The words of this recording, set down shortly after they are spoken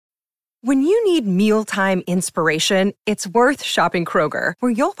When you need mealtime inspiration, it's worth shopping Kroger,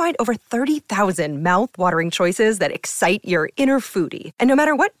 where you'll find over 30,000 mouth-watering choices that excite your inner foodie. And no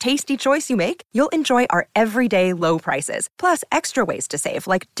matter what tasty choice you make, you'll enjoy our everyday low prices, plus extra ways to save,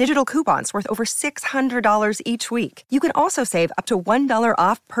 like digital coupons worth over $600 each week. You can also save up to $1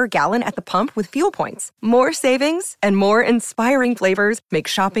 off per gallon at the pump with fuel points. More savings and more inspiring flavors make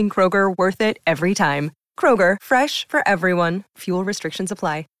shopping Kroger worth it every time. Kroger, fresh for everyone. Fuel restrictions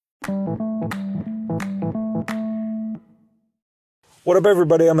apply. What up,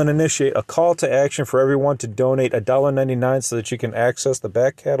 everybody? I'm going to initiate a call to action for everyone to donate $1.99 so that you can access the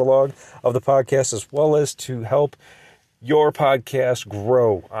back catalog of the podcast, as well as to help your podcast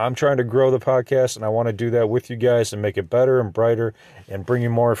grow. I'm trying to grow the podcast, and I want to do that with you guys and make it better and brighter and bring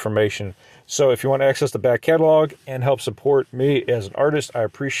you more information. So if you want to access the back catalog and help support me as an artist, I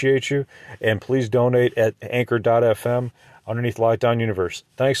appreciate you. And please donate at anchor.fm underneath Lockdown Universe.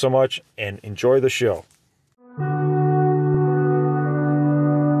 Thanks so much, and enjoy the show.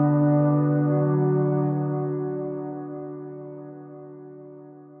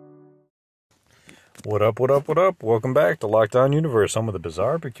 What up, what up, what up? Welcome back to Lockdown Universe, home of the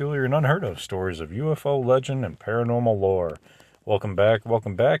bizarre, peculiar, and unheard of stories of UFO legend and paranormal lore. Welcome back,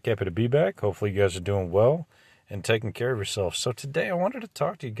 welcome back. Happy to be back. Hopefully you guys are doing well and taking care of yourself. So today I wanted to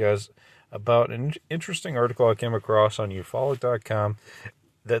talk to you guys about an interesting article I came across on ufology.com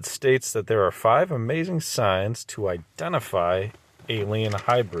that states that there are 5 amazing signs to identify alien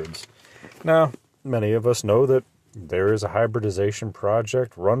hybrids. Now, many of us know that there is a hybridization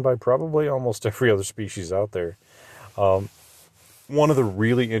project run by probably almost every other species out there. One of the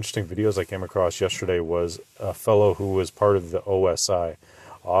really interesting videos I came across yesterday was a fellow who was part of the OSI,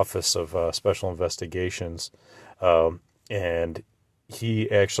 Office of Special Investigations, and he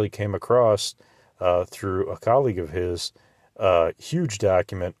actually came across, through a colleague of his, a huge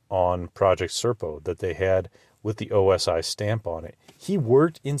document on Project Serpo that they had with the OSI stamp on it. He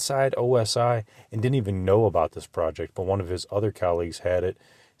worked inside OSI and didn't even know about this project, but one of his other colleagues had it,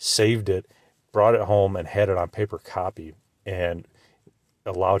 saved it, brought it home, and had it on paper copy, and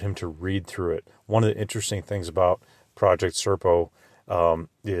allowed him to read through it. One of the interesting things about Project Serpo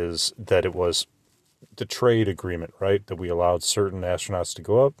is that it was the trade agreement, right? That we allowed certain astronauts to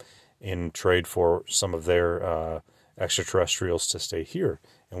go up in trade for some of their extraterrestrials to stay here,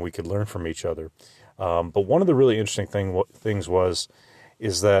 and we could learn from each other. But one of the really interesting things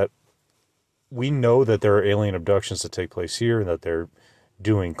is that we know that there are alien abductions that take place here, and that they're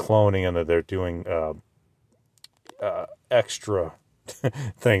doing cloning, and that they're doing extra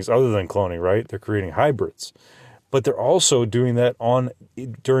things other than cloning, right? They're creating hybrids. But they're also doing that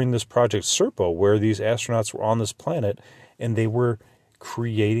during this Project Serpo, where these astronauts were on this planet, and they were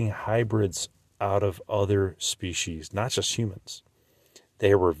creating hybrids out of other species, not just humans.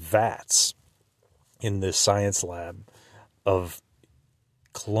 They were vats in this science lab of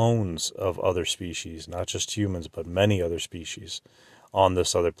clones of other species, not just humans, but many other species on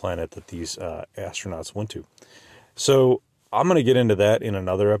this other planet that these astronauts went to. So I'm going to get into that in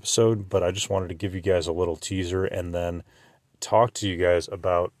another episode, but I just wanted to give you guys a little teaser and then talk to you guys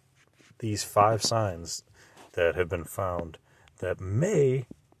about these 5 signs that have been found that may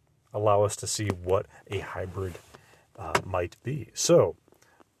allow us to see what a hybrid might be. So,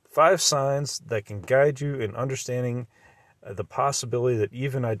 5 signs that can guide you in understanding the possibility that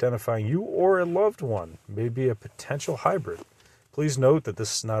even identifying you or a loved one may be a potential hybrid. Please note that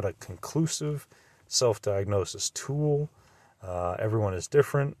this is not a conclusive self-diagnosis tool. Everyone is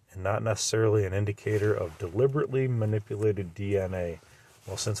different and not necessarily an indicator of deliberately manipulated DNA.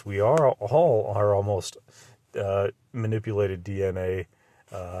 Well, since we are almost manipulated DNA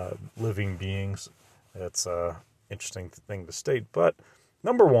living beings, that's an interesting thing to state. But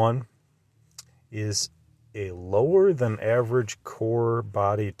number 1 is a lower than average core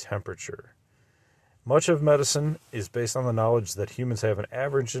body temperature. Much of medicine is based on the knowledge that humans have an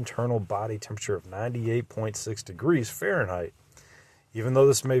average internal body temperature of 98.6 degrees Fahrenheit. Even though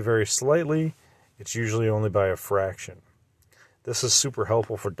this may vary slightly, it's usually only by a fraction. This is super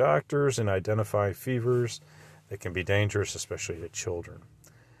helpful for doctors in identifying fevers that can be dangerous, especially to children.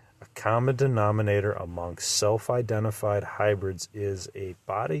 A common denominator among self-identified hybrids is a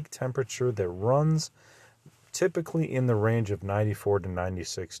body temperature that runs typically in the range of 94 to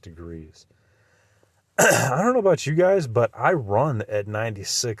 96 degrees. I don't know about you guys, but I run at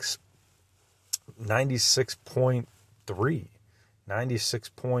 96.3,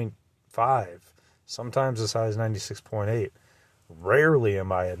 96.5, sometimes as high as 96.8. Rarely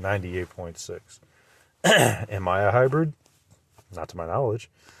am I at 98.6. Am I a hybrid? Not to my knowledge.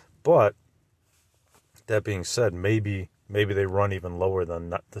 But that being said, maybe maybe they run even lower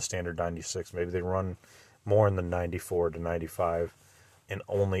than the standard 96. Maybe they run more in the 94 to 95 and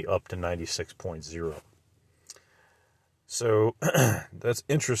only up to 96.0. So that's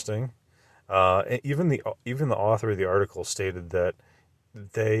interesting. Even the author of the article stated that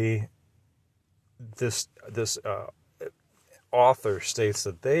this author states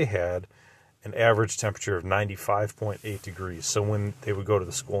that they had an average temperature of 95.8 degrees. So when they would go to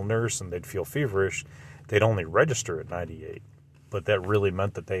the school nurse and they'd feel feverish, they'd only register at 98. But that really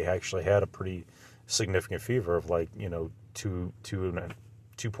meant that they actually had a pretty significant fever of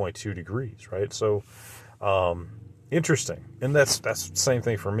 2.2 degrees, right? So interesting. And that's the same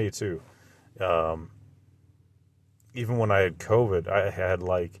thing for me too. Even when I had COVID, I had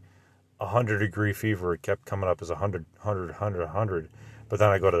 100-degree fever. It kept coming up as 100. But then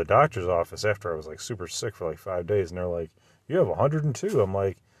I go to the doctor's office after I was super sick for 5 days, and they're like, "You have 102." I'm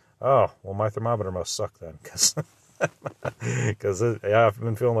like, "Oh, well, my thermometer must suck then," because I've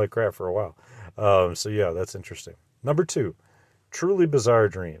been feeling like crap for a while. So yeah, that's interesting. Number 2, truly bizarre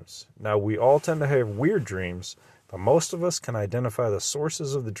dreams. Now, we all tend to have weird dreams, but most of us can identify the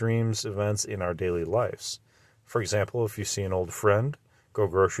sources of the dreams events in our daily lives. For example, if you see an old friend, go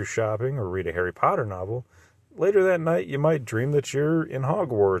grocery shopping, or read a Harry Potter novel, later that night you might dream that you're in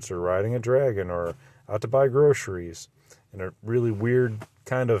Hogwarts or riding a dragon or out to buy groceries in a really weird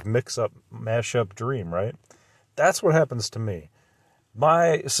kind of mix-up, mash-up dream, right? That's what happens to me.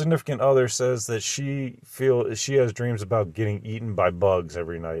 My significant other says that she has dreams about getting eaten by bugs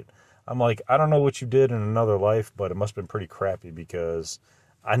every night. I'm like, I don't know what you did in another life, but it must have been pretty crappy because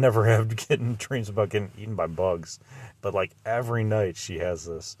I never have dreams about getting eaten by bugs. But every night she has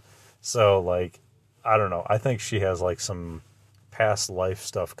this. So I don't know. I think she has some past life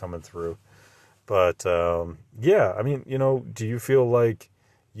stuff coming through. But yeah, I mean, do you feel like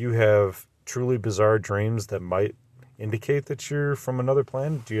you have truly bizarre dreams that might indicate that you're from another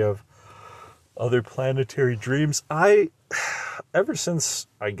planet? Do you have other planetary dreams? Ever since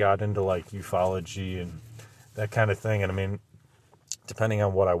I got into ufology and that kind of thing, and I mean, depending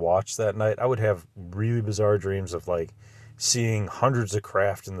on what I watched that night, I would have really bizarre dreams of seeing hundreds of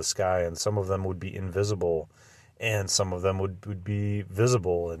craft in the sky, and some of them would be invisible and some of them would be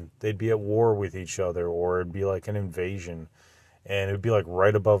visible, and they'd be at war with each other, or it'd be an invasion, and it would be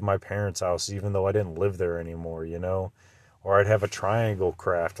right above my parents' house, even though I didn't live there anymore, or I'd have a triangle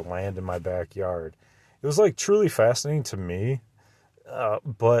craft land in my backyard. It was truly fascinating to me,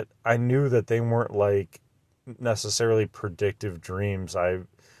 but I knew that they weren't necessarily predictive dreams. I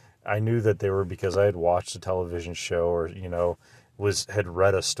knew that they were because I had watched a television show or, had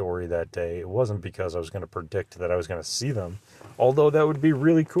read a story that day. It wasn't because I was going to predict that I was going to see them, although that would be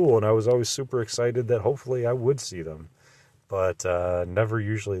really cool. And I was always super excited that hopefully I would see them, but never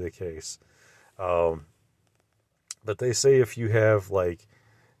usually the case. But they say if you have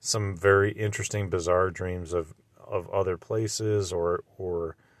some very interesting, bizarre dreams of other places or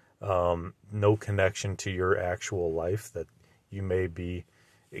no connection to your actual life, that you may be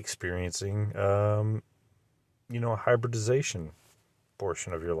experiencing, a hybridization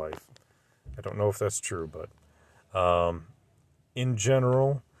portion of your life. I don't know if that's true, but in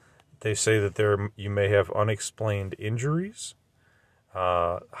general, they say that you may have unexplained injuries.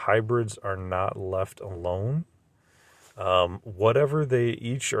 Hybrids are not left alone. Whatever they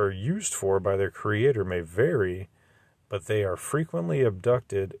each are used for by their creator may vary, but they are frequently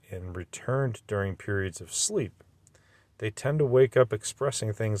abducted and returned during periods of sleep. They tend to wake up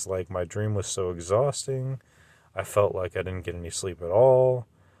expressing things like, "My dream was so exhausting. I felt like I didn't get any sleep at all.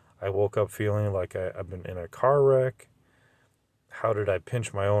 I woke up feeling like I've been in a car wreck. How did I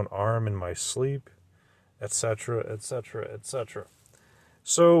pinch my own arm in my sleep?" Etc., etc., etc.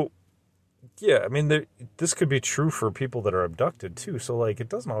 So, yeah, I mean, this could be true for people that are abducted too. So, it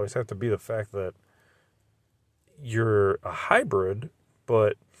doesn't always have to be the fact that you're a hybrid,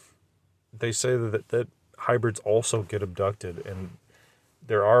 but they say that hybrids also get abducted, and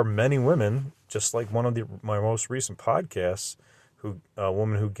there are many women, just like one of my most recent podcasts, a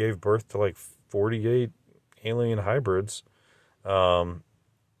woman who gave birth to 48 alien hybrids, that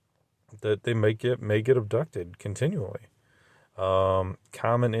they may get abducted continually.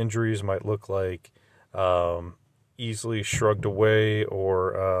 Common injuries might look like easily shrugged away,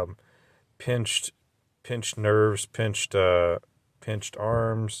 or pinched nerves, pinched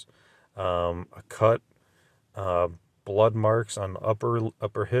arms, a cut, blood marks on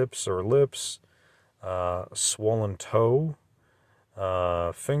upper hips or lips, swollen toe,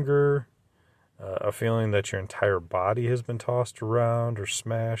 finger, a feeling that your entire body has been tossed around or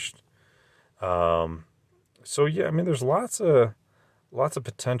smashed. So yeah, I mean, there's lots of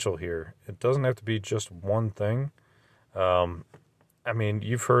potential here. It doesn't have to be just one thing. I mean,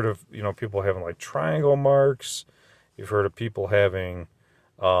 you've heard of, people having like triangle marks. You've heard of people having,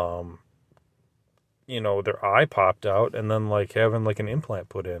 their eye popped out and then like having like an implant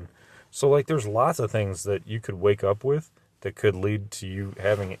put in. So like there's lots of things that you could wake up with that could lead to you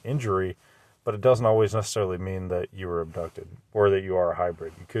having an injury, but it doesn't always necessarily mean that you were abducted or that you are a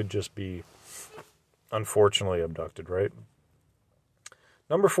hybrid. You could just be unfortunately abducted, right?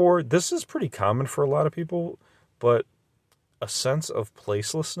 Number 4, this is pretty common for a lot of people, but a sense of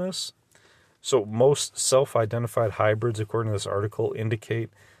placelessness. So most self-identified hybrids, according to this article, indicate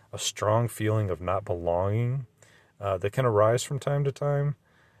a strong feeling of not belonging that can arise from time to time.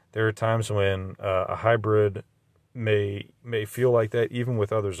 There are times when a hybrid may feel like that even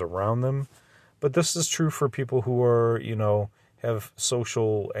with others around them. But this is true for people who are, have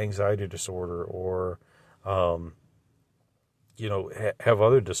social anxiety disorder or, have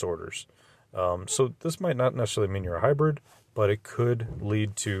other disorders. So this might not necessarily mean you're a hybrid, but it could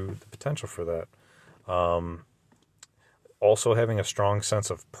lead to the potential for that. Also, having a strong sense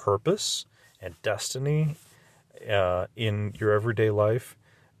of purpose and destiny in your everyday life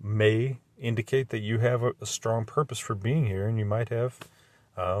may indicate that you have a strong purpose for being here, and you might have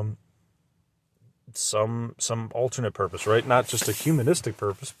some alternate purpose, right? Not just a humanistic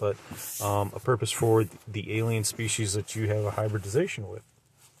purpose, but a purpose for the alien species that you have a hybridization with.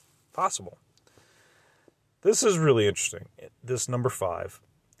 Possible. This is really interesting. This number 5.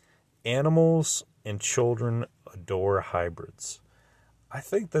 Animals and children adore hybrids. I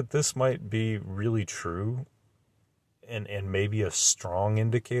think that this might be really true and maybe a strong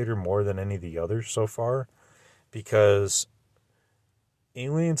indicator more than any of the others so far, because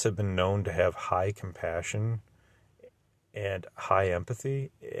aliens have been known to have high compassion and high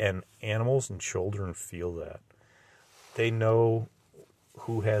empathy, and animals and children feel that. They know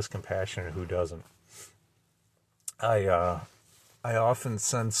who has compassion and who doesn't. I often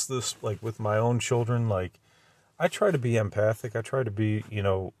sense this, like with my own children, like I try to be empathic. I try to be,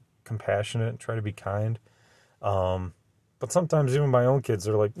 compassionate, try to be kind. But sometimes even my own kids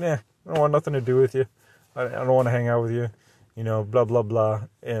are like, nah, I don't want nothing to do with you. I don't want to hang out with you, blah, blah, blah.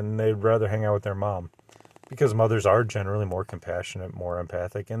 And they'd rather hang out with their mom, because mothers are generally more compassionate, more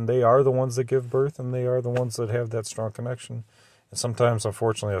empathic, and they are the ones that give birth, and they are the ones that have that strong connection. And sometimes,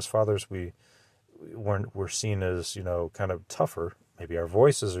 unfortunately, as fathers, we're seen as, kind of tougher. Maybe our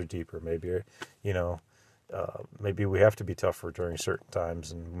voices are deeper. Maybe, maybe we have to be tougher during certain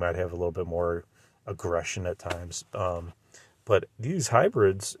times, and we might have a little bit more aggression at times. But these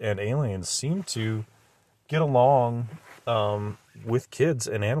hybrids and aliens seem to get along with kids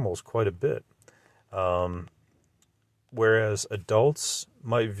and animals quite a bit. Whereas adults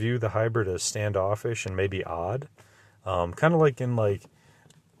might view the hybrid as standoffish and maybe odd. Kind of like in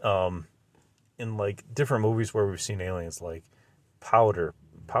different movies where we've seen aliens, like Powder.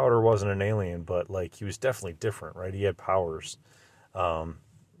 Powder wasn't an alien, but like he was definitely different, right? He had powers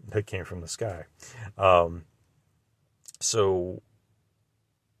that came from the sky. So,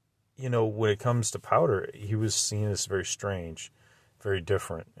 when it comes to Powder, he was seen as very strange, very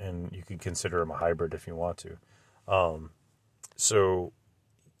different, and you could consider him a hybrid if you want to. So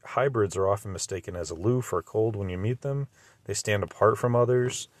hybrids are often mistaken as aloof or cold when you meet them. They stand apart from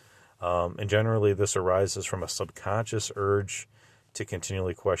others. And generally this arises from a subconscious urge to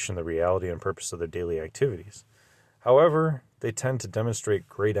continually question the reality and purpose of their daily activities. However, they tend to demonstrate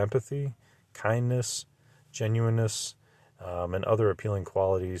great empathy, kindness, genuineness, and other appealing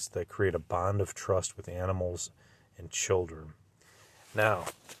qualities that create a bond of trust with animals and children. Now,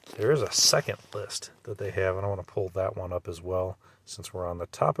 there is a second list that they have, and I want to pull that one up as well, since we're on the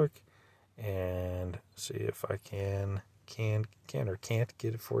topic, and see if I can or can't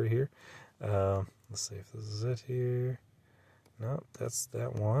get it for you here. Let's see if this is it here. No, that's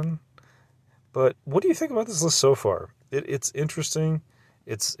that one. But what do you think about this list so far? It's interesting.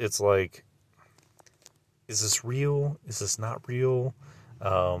 It's like, is this real? Is this not real?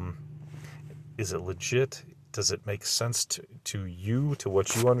 Is it legit? Does it make sense to you, to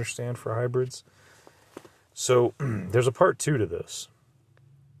what you understand for hybrids? So there's a part 2 to this.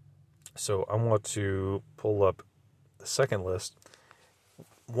 So I want to pull up the second list.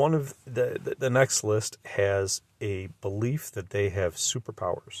 One of the next list has a belief that they have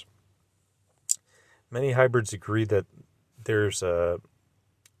superpowers. Many hybrids agree that there's that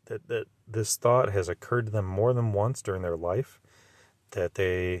this thought has occurred to them more than once during their life, that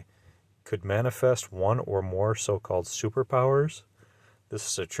they could manifest one or more so-called superpowers. This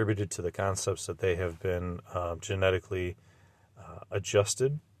is attributed to the concepts that they have been genetically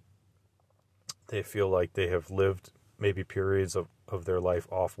adjusted. They feel like they have lived maybe periods of their life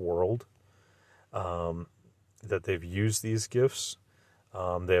off-world. that they've used these gifts.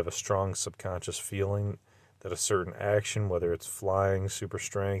 They have a strong subconscious feeling that a certain action, whether it's flying, super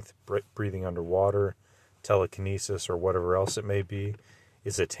strength, breathing underwater, telekinesis, or whatever else it may be,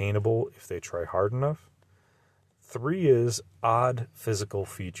 is attainable if they try hard enough. 3 is odd physical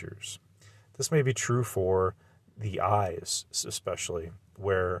features. This may be true for the eyes, especially,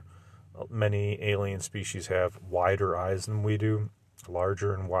 where many alien species have wider eyes than we do,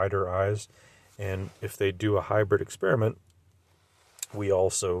 larger and wider eyes. And if they do a hybrid experiment,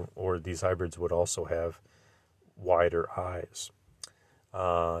 these hybrids would also have wider eyes.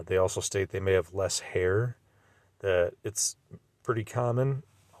 They also state they may have less hair, that it's pretty common,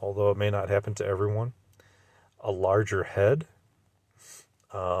 although it may not happen to everyone. A larger head,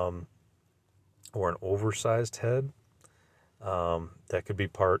 or an oversized head. That could be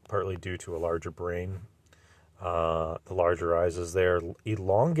partly due to a larger brain. The larger eyes is there.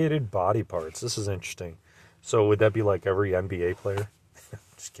 Elongated body parts. This is interesting. So would that be like every NBA player?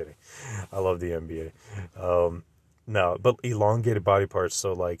 Just kidding. I love the NBA. No, but elongated body parts.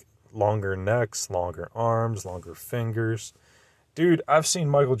 So like longer necks, longer arms, longer fingers. Dude, I've seen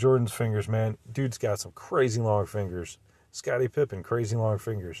Michael Jordan's fingers, man. Dude's got some crazy long fingers. Scottie Pippen, crazy long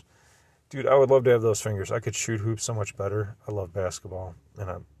fingers. Dude, I would love to have those fingers. I could shoot hoops so much better. I love basketball, and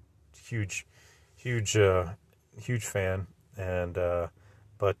I'm huge fan. And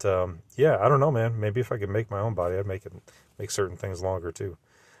yeah, I don't know, man. Maybe if I could make my own body, I'd make certain things longer too.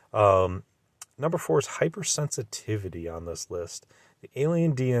 Number 4 is hypersensitivity on this list. The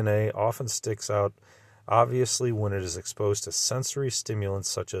alien DNA often sticks out, obviously, when it is exposed to sensory stimulants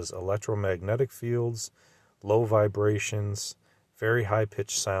such as electromagnetic fields, low vibrations, very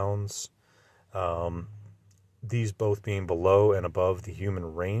high-pitched sounds. These both being below and above the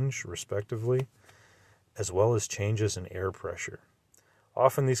human range, respectively, as well as changes in air pressure.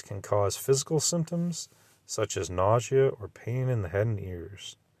 Often these can cause physical symptoms, such as nausea or pain in the head and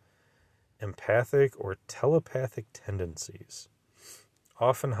ears. Empathic or telepathic tendencies.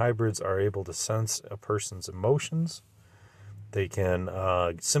 Often hybrids are able to sense a person's emotions. They can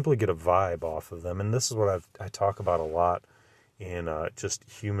simply get a vibe off of them, and this is what I talk about a lot in just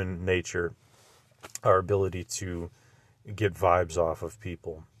human nature, our ability to get vibes off of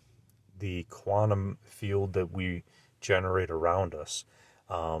people. The quantum field that we generate around us,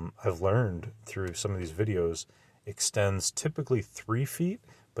 I've learned through some of these videos, extends typically 3 feet,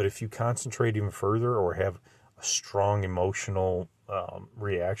 but if you concentrate even further or have a strong emotional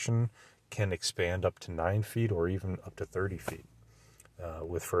reaction, can expand up to 9 feet or even up to 30 feet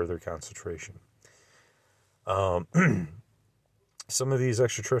with further concentration. Some of these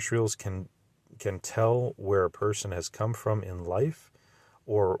extraterrestrials can tell where a person has come from in life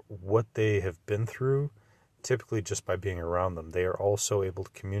or what they have been through, typically just by being around them. They are also able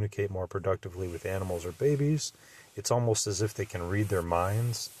to communicate more productively with animals or babies. It's almost as if they can read their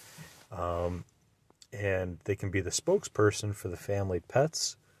minds, and they can be the spokesperson for the family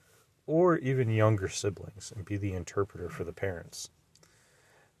pets or even younger siblings and be the interpreter for the parents.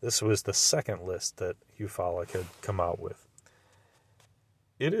 This was the second list that Ufoloc had come out with.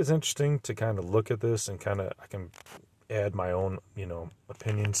 It is interesting to kind of look at this and I can add my own,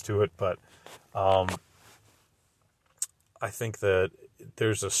 opinions to it, but I think that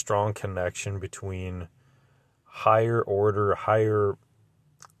there's a strong connection between higher order, higher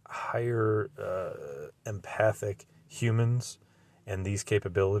empathic humans and these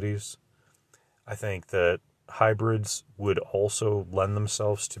capabilities. I think that hybrids would also lend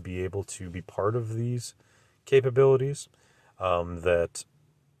themselves to be able to be part of these capabilities.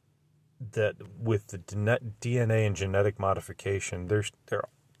 That with the DNA and genetic modification, they're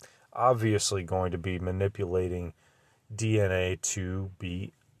obviously going to be manipulating DNA to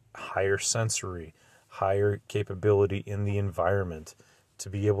be higher sensory, higher capability in the environment, to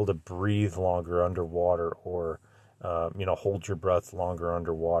be able to breathe longer underwater or, hold your breath longer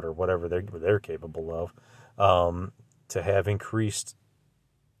underwater, whatever they're capable of, to have increased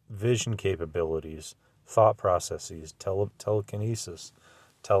vision capabilities, thought processes, telekinesis,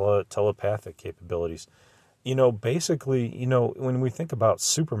 telepathic capabilities. Basically, when we think about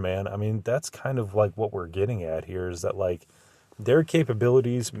Superman, I mean, that's kind of like what we're getting at here, is that like their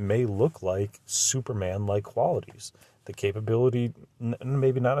capabilities may look like Superman-like qualities. The capability,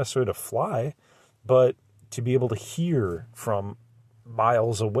 maybe not necessarily to fly, but to be able to hear from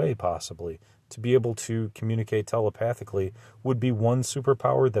miles away, possibly. To be able to communicate telepathically would be one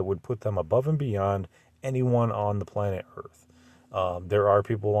superpower that would put them above and beyond anyone on the planet Earth. There are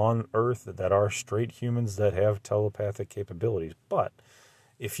people on Earth that are straight humans that have telepathic capabilities, but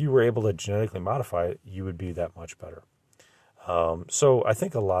if you were able to genetically modify it, you would be that much better. So I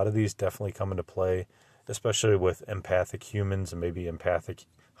think a lot of these definitely come into play. especially with empathic humans and maybe empathic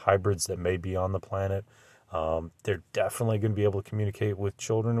hybrids that may be on the planet. They're definitely going to be able to communicate with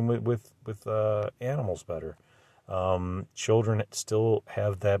children and with animals better. Children still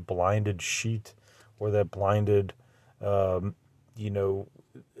have that blinded sheet or that blinded,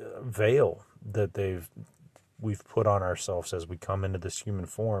 veil that we've put on ourselves as we come into this human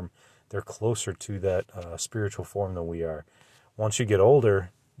form. They're closer to that spiritual form than we are. Once you get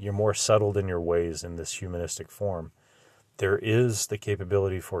older, you're more settled in your ways in this humanistic form. There is the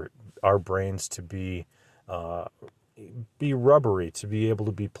capability for our brains to be rubbery, to be able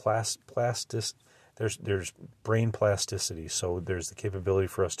to be plastic. There's brain plasticity, so there's the capability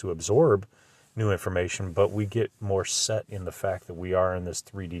for us to absorb new information, but we get more set in the fact that we are in this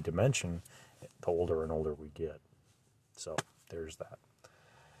 3D dimension the older and older we get. So there's that.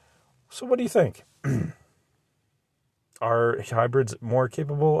 So what do you think? Are hybrids more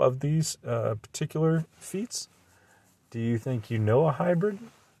capable of these particular feats? Do you think you know a hybrid?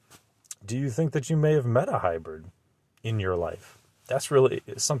 Do you think that you may have met a hybrid in your life? That's really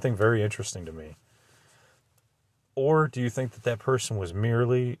something very interesting to me. Or do you think that person was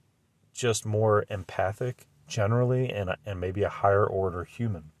merely just more empathic generally and maybe a higher order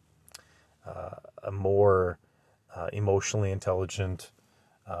human? A more emotionally intelligent,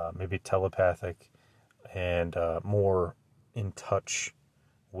 maybe telepathic, and more in touch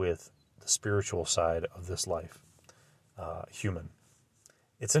with the spiritual side of this life, human.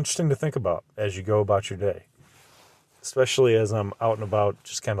 It's interesting to think about as you go about your day, especially as I'm out and about,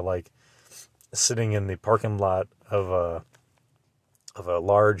 just kind of like sitting in the parking lot of a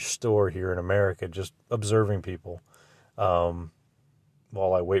large store here in America, just observing people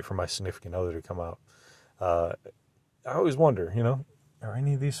while I wait for my significant other to come out. I always wonder, are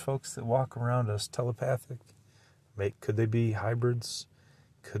any of these folks that walk around us telepathic? Could they be hybrids?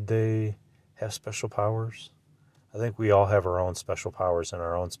 Could they have special powers? I think we all have our own special powers in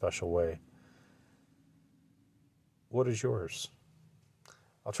our own special way. What is yours?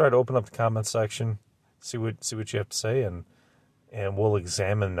 I'll try to open up the comment section, see what you have to say, and we'll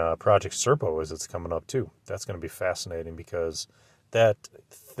examine Project Serpo as it's coming up too. That's going to be fascinating because that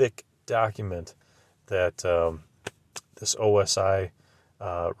thick document that this OSI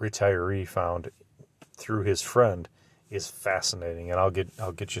retiree found through his friend is fascinating, and I'll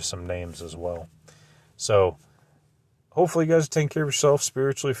get you some names as well. So hopefully you guys are taking care of yourself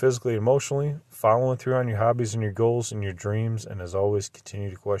spiritually, physically, emotionally, following through on your hobbies and your goals and your dreams, and as always, continue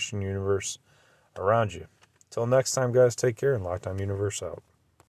to question the universe around you. Till next time, guys, take care, and Lifetime Universe out.